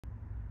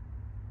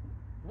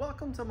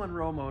Welcome to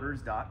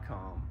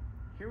MonroeMotors.com.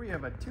 Here we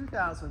have a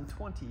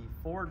 2020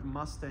 Ford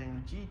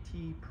Mustang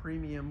GT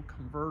Premium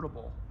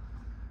Convertible.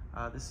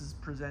 This is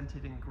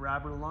presented in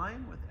grabber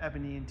line with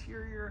ebony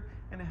interior,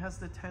 and it has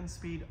the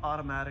 10-speed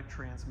automatic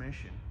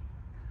transmission.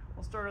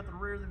 We'll start at the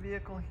rear of the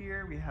vehicle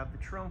here. We have the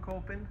trunk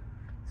open,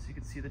 so you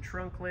can see the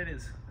trunk lid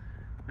is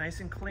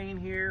nice and clean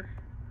here.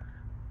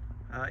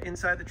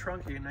 Inside the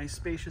trunk, you get a nice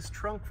spacious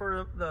trunk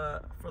for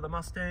the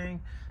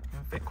Mustang. You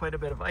can fit quite a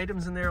bit of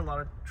items in there, a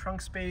lot of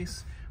trunk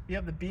space. We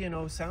have the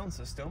B&O sound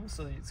system,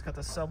 so it's got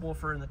the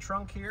subwoofer in the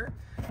trunk here,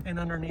 and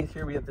underneath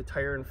here we have the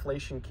tire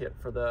inflation kit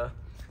for the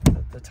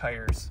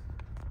tires.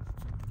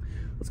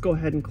 Let's go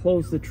ahead and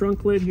close the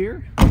trunk lid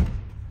here.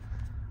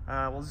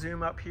 We'll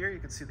zoom up here. You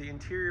can see the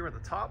interior with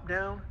the top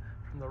down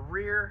from the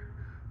rear.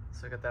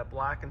 So you got that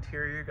black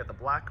interior, you got the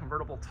black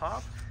convertible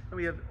top, and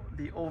we have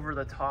the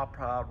over-the-top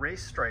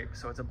race stripe.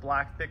 So it's a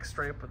black thick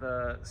stripe with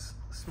a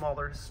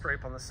smaller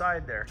stripe on the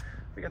side there.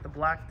 We got the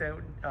blacked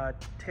out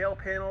tail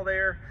panel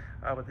there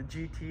with the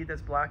GT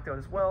that's blacked out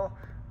as well.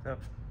 The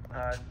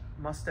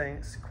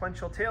Mustang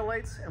sequential tail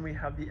lights, and we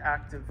have the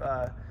active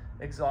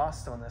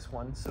exhaust on this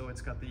one. So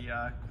it's got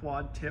the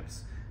quad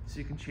tips, so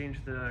you can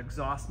change the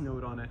exhaust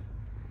note on it.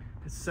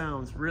 It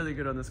sounds really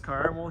good on this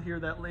car, and we'll hear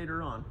that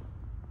later on.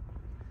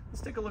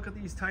 Let's take a look at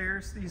these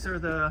tires. These are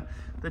the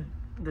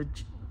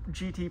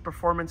GT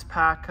Performance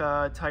Pack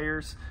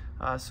tires.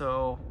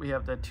 So we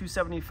have the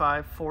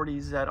 275 40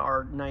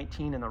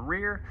 ZR19 in the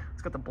rear.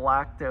 It's got the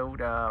blacked out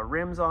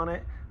rims on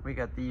it. We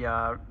got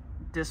the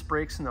disc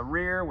brakes in the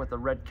rear with the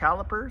red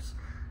calipers.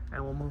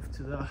 And we'll move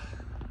to the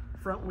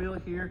front wheel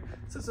here.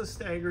 This is a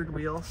staggered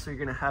wheel, so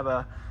you're gonna have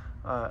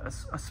a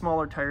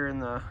smaller tire in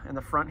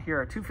the front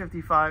here, a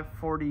 255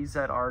 40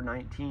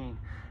 ZR19.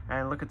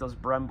 And look at those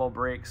Brembo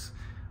brakes.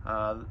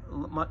 A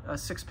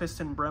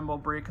 6-piston Brembo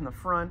brake in the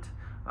front,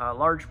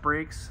 large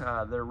brakes.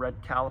 They're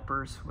red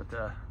calipers with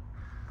the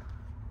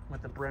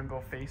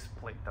Brembo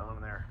faceplate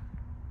down there.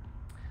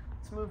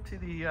 Let's move to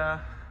the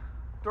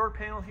door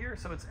panel here.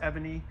 So it's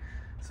ebony,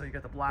 so you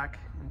got the black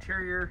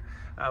interior.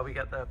 We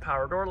got the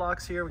power door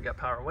locks here. We got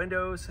power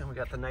windows, and we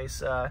got the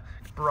nice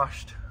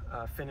brushed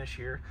finish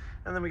here.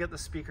 And then we got the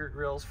speaker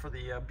grills for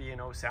the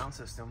B&O sound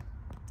system.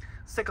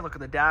 Let's take a look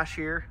at the dash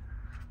here.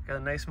 Got a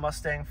nice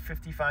Mustang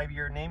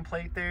 55-year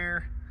nameplate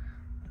there.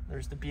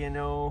 There's the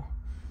B&O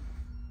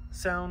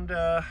sound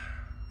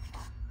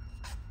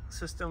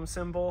system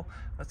symbol.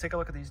 Let's take a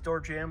look at these door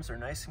jambs. They're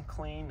nice and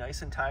clean,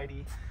 nice and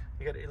tidy.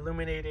 You got an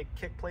illuminated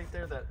kick plate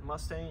there, that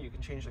Mustang. You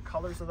can change the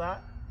colors of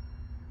that.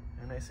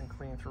 And nice and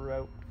clean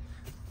throughout.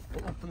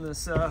 We'll open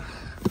this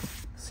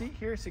seat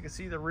here so you can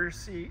see the rear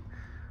seat.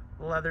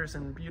 The leather's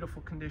in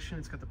beautiful condition.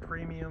 It's got the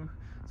premium,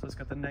 so it's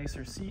got the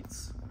nicer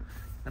seats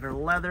that are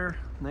leather,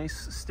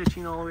 nice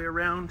stitching all the way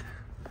around.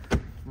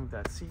 Move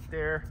that seat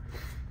there,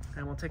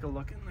 and we'll take a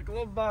look in the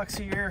glove box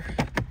here.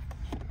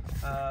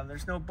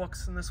 There's no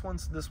books in this one,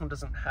 so this one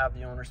doesn't have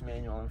the owner's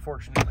manual,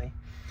 unfortunately.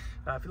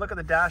 If you look at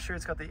the dash here,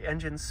 it's got the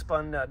engine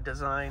spun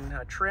design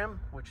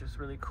trim, which is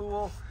really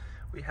cool.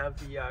 We have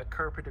the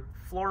carpeted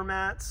floor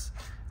mats,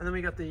 and then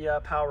we got the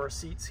power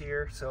seats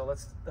here. So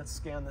let's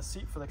scan the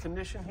seat for the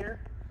condition here,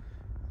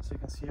 so you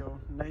can see how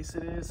nice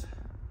it is.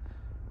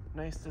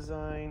 Nice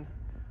design.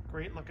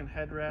 Great looking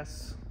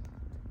headrests.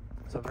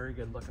 It's a very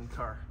good looking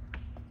car.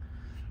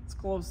 Let's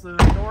close the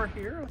door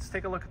here. Let's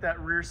take a look at that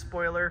rear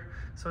spoiler.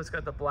 So it's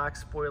got the black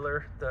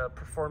spoiler, the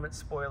performance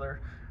spoiler.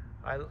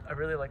 I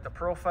really like the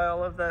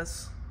profile of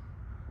this.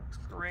 Looks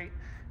great.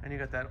 And you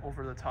got that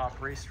over the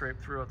top race stripe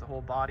throughout the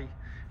whole body.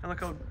 And look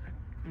how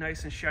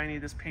nice and shiny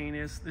this paint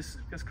is. This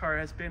car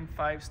has been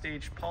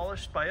 5-stage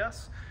polished by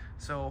us.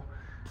 So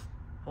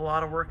a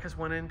lot of work has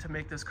went in to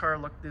make this car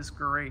look this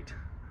great.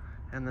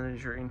 And then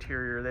there's your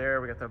interior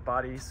there. We got the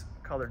body's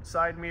colored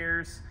side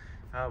mirrors.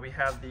 We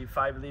have the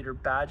 5-liter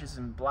badges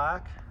in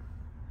black.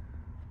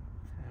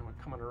 And we're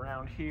coming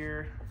around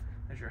here.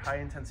 There's your high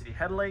intensity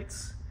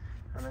headlights.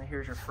 And then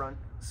here's your front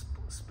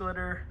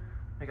splitter.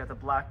 We got the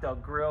blacked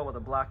out grille with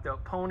a blacked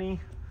out pony.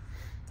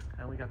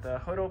 And we got the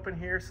hood open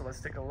here. So let's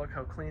take a look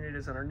how clean it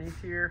is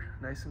underneath here.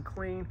 Nice and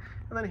clean.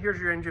 And then here's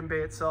your engine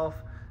bay itself.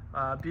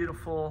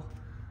 Beautiful,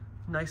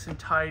 nice and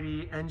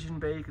tidy engine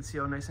bay. You can see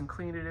how nice and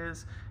clean it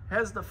is. It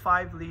has the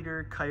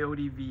 5-liter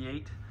Coyote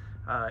V8.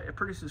 It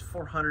produces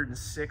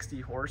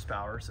 460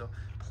 horsepower, so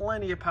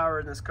plenty of power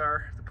in this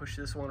car to push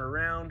this one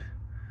around.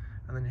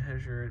 And then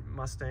here's your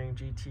Mustang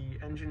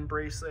GT engine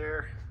brace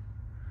there.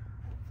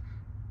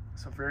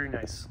 So very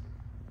nice.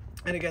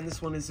 And again,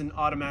 this one is an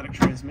automatic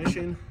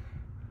transmission.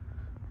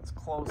 Let's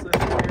close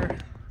this here.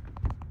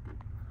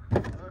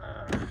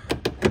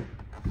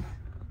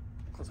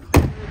 Close the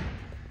hood.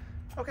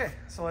 Okay,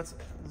 so let's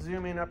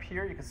zoom in up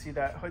here. You can see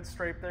that hood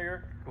stripe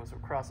there. Goes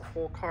across the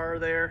whole car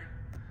there.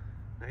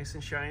 Nice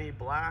and shiny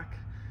black.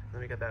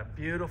 Then we got that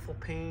beautiful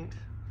paint.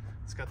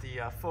 It's got the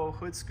faux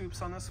hood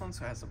scoops on this one,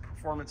 so it has a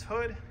performance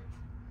hood,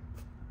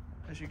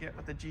 as you get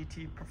with the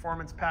GT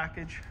Performance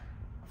package.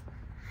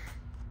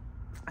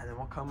 And then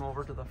we'll come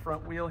over to the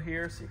front wheel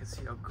here so you can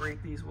see how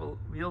great these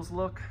wheels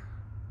look.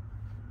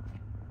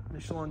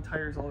 Michelin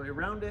tires all the way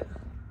around it.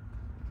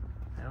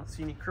 I don't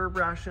see any curb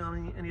rash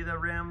on any of the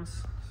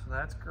rims, so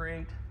that's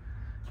great.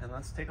 And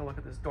let's take a look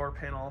at this door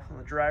panel on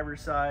the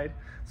driver's side.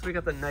 So we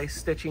got the nice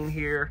stitching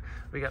here.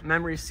 We got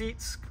memory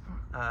seats.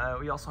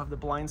 We also have the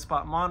blind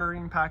spot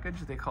monitoring package.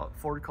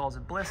 Ford calls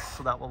it Bliss,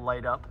 so that will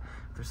light up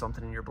if there's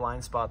something in your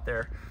blind spot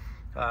there.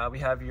 We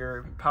have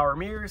your power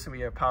mirrors, and we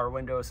have power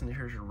windows, and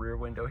here's your rear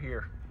window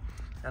here.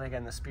 And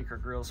again, the speaker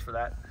grills for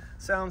that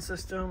sound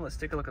system. Let's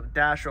take a look at the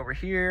dash over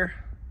here.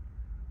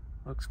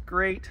 Looks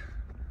great.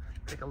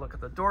 Take a look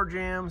at the door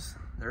jambs.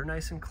 They're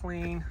nice and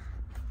clean.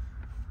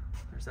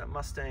 There's that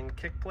Mustang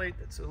kick plate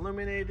that's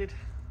illuminated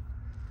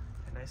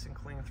and nice and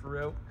clean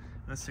throughout.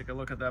 Let's take a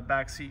look at that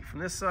back seat from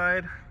this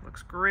side.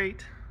 Looks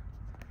great.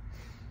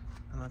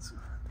 And let's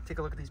take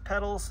a look at these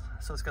pedals.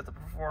 So it's got the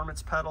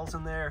performance pedals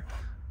in there.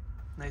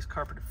 Nice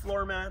carpeted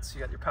floor mats.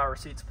 You got your power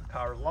seats with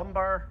power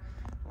lumbar.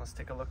 Let's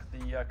take a look at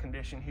the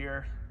condition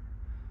here.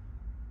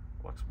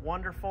 Looks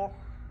wonderful.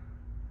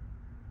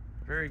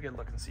 Very good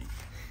looking seat.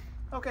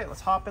 Okay,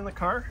 let's hop in the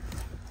car.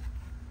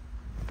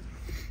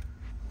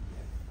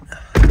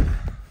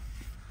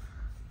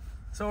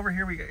 So over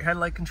here we got your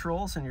headlight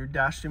controls and your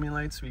dash dimming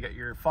lights. We got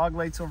your fog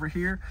lights over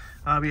here.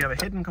 We have a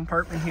hidden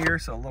compartment here,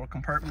 so a little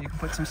compartment you can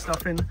put some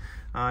stuff in.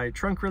 Your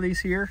trunk release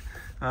here.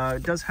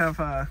 It does have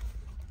a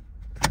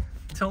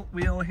tilt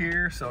wheel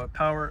here, so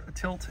a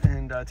tilt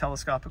and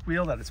telescopic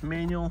wheel that is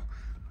manual.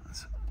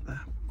 The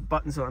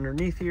buttons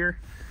underneath here.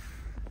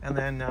 And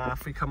then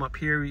if we come up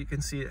here, you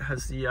can see it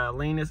has the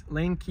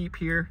lane keep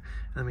here.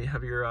 And then we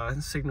have your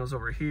signals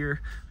over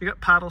here. We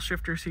got paddle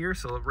shifters here,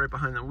 so right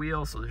behind the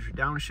wheel. So there's your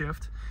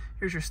downshift.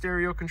 Here's your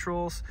stereo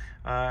controls,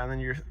 and then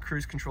your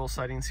cruise control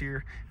settings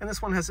here. And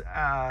this one has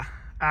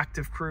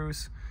active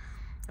cruise.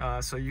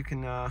 So you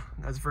can,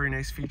 that's a very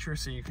nice feature.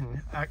 So you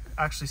can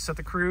actually set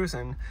the cruise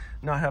and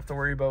not have to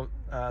worry about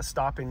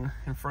stopping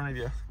in front of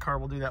you. The car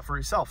will do that for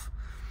yourself.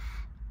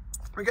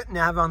 We got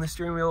NAV on the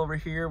steering wheel over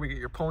here. We get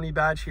your pony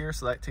badge here,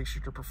 so that takes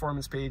you to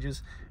performance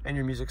pages and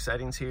your music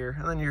settings here.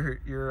 And then your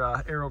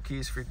arrow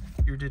keys for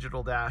your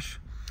digital dash.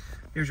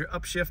 Here's your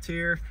upshift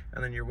here,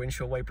 and then your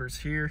windshield wipers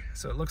here.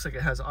 So it looks like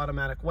it has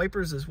automatic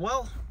wipers as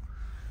well.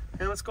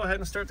 And let's go ahead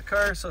and start the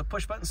car. So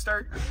push button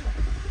start.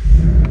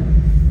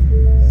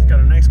 It's got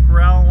a nice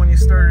growl when you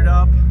start it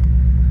up.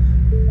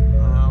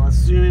 Let's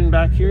zoom in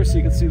back here so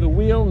you can see the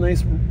wheel.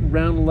 Nice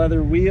round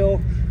leather wheel.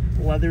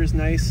 Leather is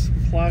nice,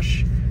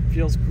 plush.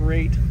 Feels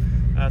great.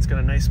 It's got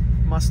a nice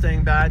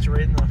Mustang badge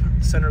right in the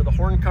center of the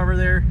horn cover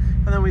there.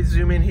 And then we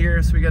zoom in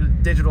here, so we got a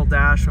digital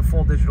dash, a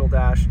full digital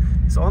dash.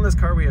 So on this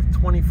car we have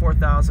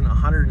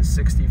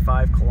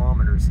 24,165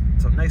 kilometers.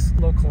 So nice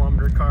low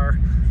kilometer car.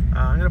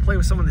 I'm gonna play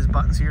with some of these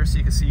buttons here so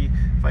you can see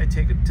if I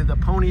take it to the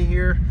pony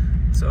here.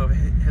 So if I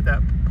hit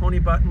that pony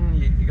button,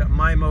 you got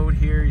my mode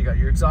here, you got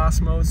your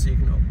exhaust mode, so you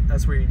can,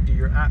 that's where you do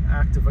your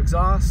active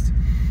exhaust.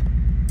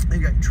 You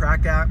got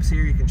track apps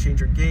here, you can change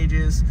your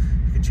gauges,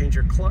 you can change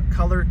your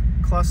color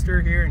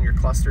cluster here and your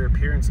cluster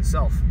appearance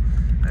itself.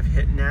 I've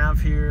hit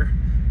nav here.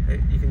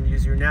 You can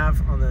use your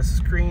nav on the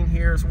screen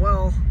here as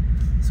well.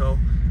 So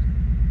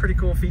pretty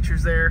cool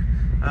features there.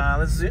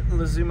 Let's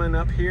zoom in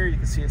up here. You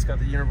can see it's got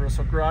the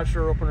universal garage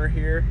door opener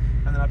here.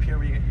 And then up here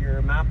we get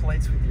your map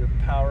lights with your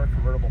power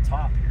convertible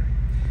top here.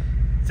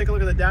 Take a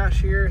look at the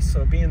dash here.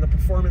 So being the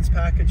performance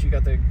package, you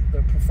got the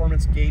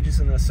performance gauges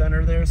in the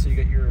center there. So you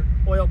got your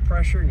oil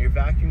pressure and your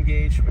vacuum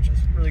gauge, which is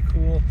really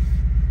cool.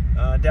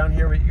 Down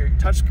here with your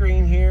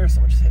touchscreen here,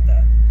 so we'll just hit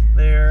that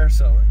there.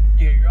 So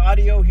you got your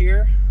audio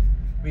here.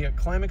 We got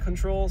climate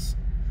controls,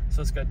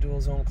 so it's got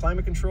dual zone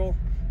climate control.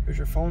 Here's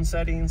your phone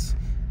settings.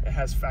 It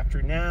has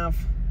factory nav,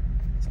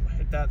 so I'm gonna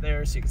hit that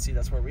there so you can see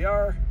that's where we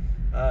are.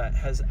 It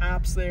has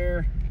apps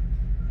there.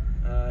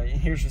 And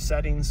here's your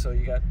settings, so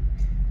you got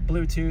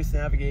Bluetooth,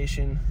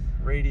 navigation,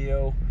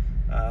 radio,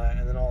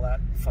 and then all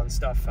that fun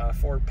stuff.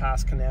 Ford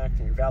Pass Connect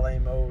and your valet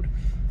mode.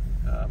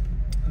 And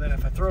then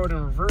if I throw it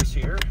in reverse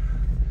here,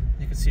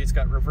 you can see it's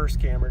got reverse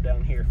camera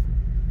down here.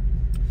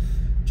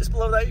 Just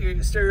below that,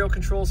 your stereo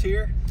controls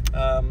here.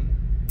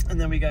 And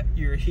then we got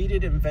your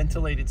heated and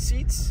ventilated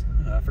seats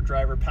for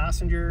driver,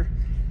 passenger,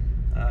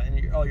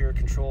 and all your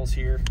controls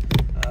here.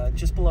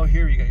 Just below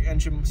here, you got your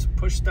engine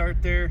push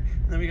start there.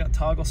 And then we got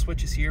toggle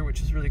switches here,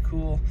 which is really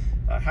cool.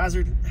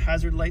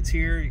 Hazard lights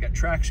here. You got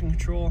traction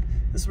control.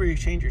 This is where you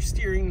change your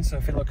steering. So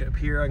if you look up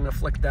here, I'm gonna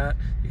flick that.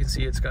 You can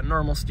see it's got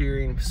normal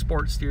steering,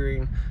 sport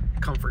steering,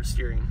 comfort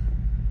steering.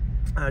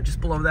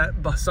 Just below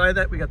that, beside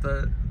that, we got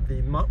the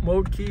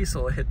mode key,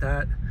 so I'll hit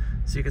that.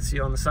 So you can see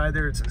on the side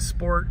there, it's in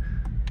sport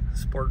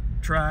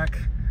track,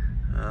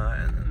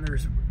 and then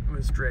there's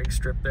drag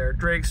strip there,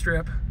 drag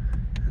strip,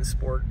 and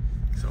sport.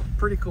 So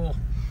pretty cool.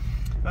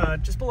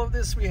 Just below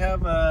this, we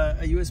have a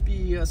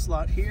USB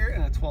slot here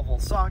and a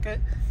 12-volt socket.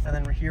 And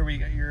then here we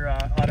got your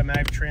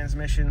automatic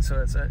transmission.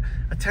 So it's a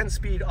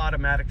 10-speed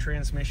automatic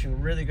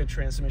transmission, really good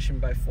transmission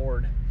by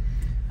Ford.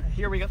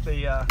 Here we got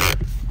the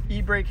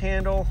e-brake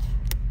handle.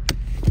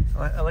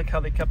 I like how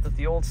they kept it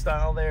the old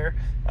style there.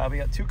 We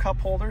got two cup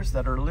holders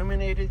that are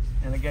illuminated,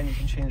 and again, you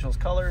can change those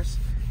colors.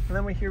 And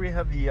then here we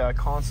have the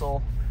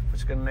console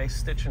which got a nice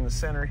stitch in the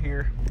center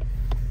here.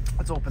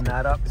 Let's open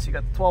that up. So you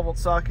got the 12-volt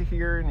socket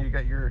here, and you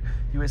got your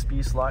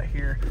USB slot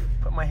here.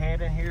 Put my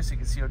hand in here so you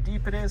can see how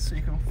deep it is, so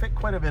you can fit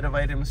quite a bit of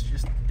items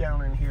just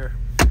down in here.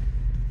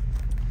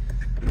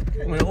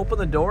 Okay, I'm gonna open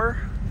the door.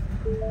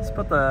 Let's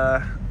put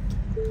the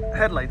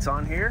headlights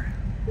on here,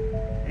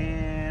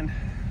 and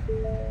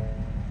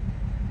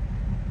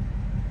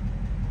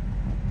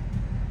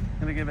I'm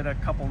gonna give it a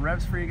couple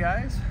revs for you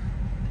guys.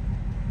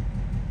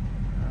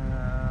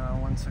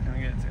 Once I'm gonna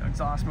get to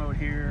exhaust mode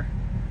here.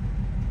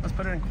 Let's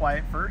put it in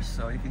quiet first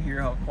so you can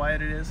hear how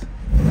quiet it is.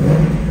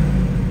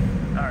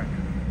 All right,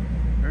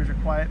 there's your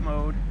quiet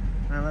mode.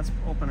 Now let's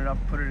open it up,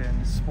 put it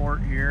in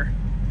sport here.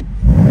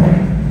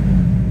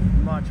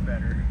 Much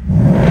better. You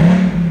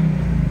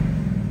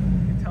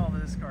can tell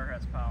that this car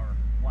has power.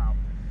 Wow.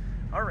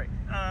 All right,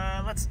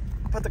 let's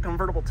put the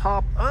convertible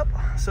top up.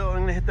 So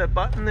I'm gonna hit that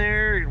button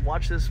there. You can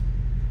watch this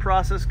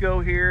process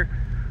go here.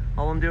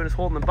 All I'm doing is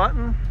holding the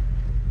button.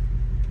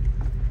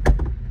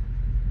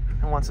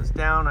 And once it's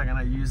down, I'm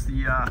gonna use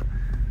the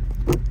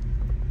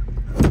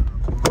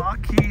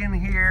lock key in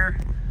here.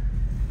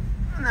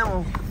 And then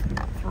we'll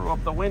throw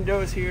up the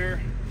windows here.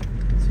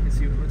 So you can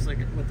see what it looks like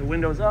with the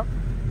windows up.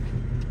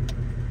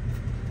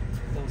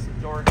 Close the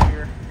door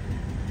here.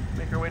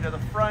 Make our way to the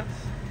front.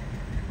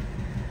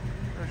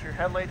 There's your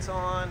headlights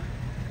on.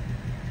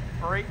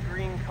 Bright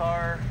green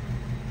car.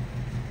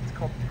 It's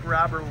called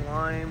Grabber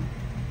Lime.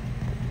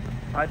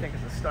 I think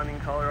it's a stunning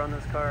color on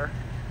this car.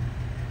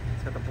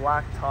 It's got the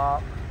black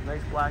top,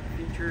 nice black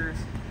features.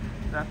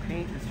 That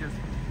paint is just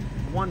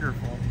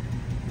wonderful.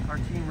 Our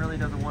team really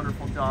does a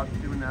wonderful job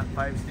doing that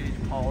 5-stage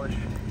polish.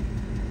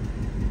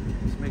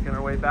 Just making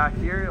our way back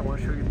here. I want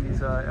to show you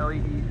these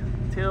LED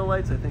tail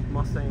lights. I think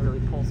Mustang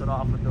really pulls it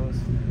off with those,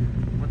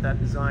 with that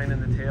design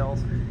in the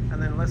tails.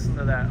 And then listen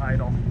to that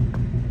idle.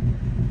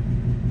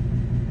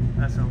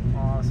 That sounds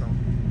awesome.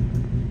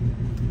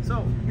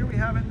 So here we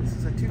have it. This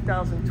is a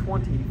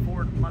 2020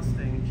 Ford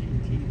Mustang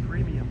GT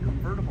Premium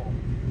Convertible.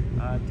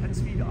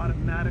 10-speed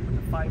automatic with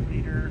a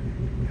 5-liter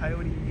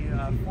Coyote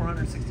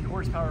 460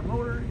 horsepower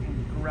motor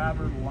and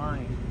Grabber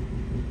Lime.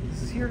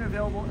 This is here and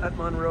available at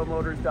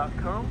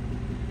MonroeMotors.com.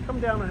 Come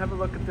down and have a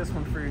look at this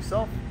one for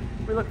yourself.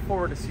 We look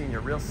forward to seeing you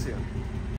real soon.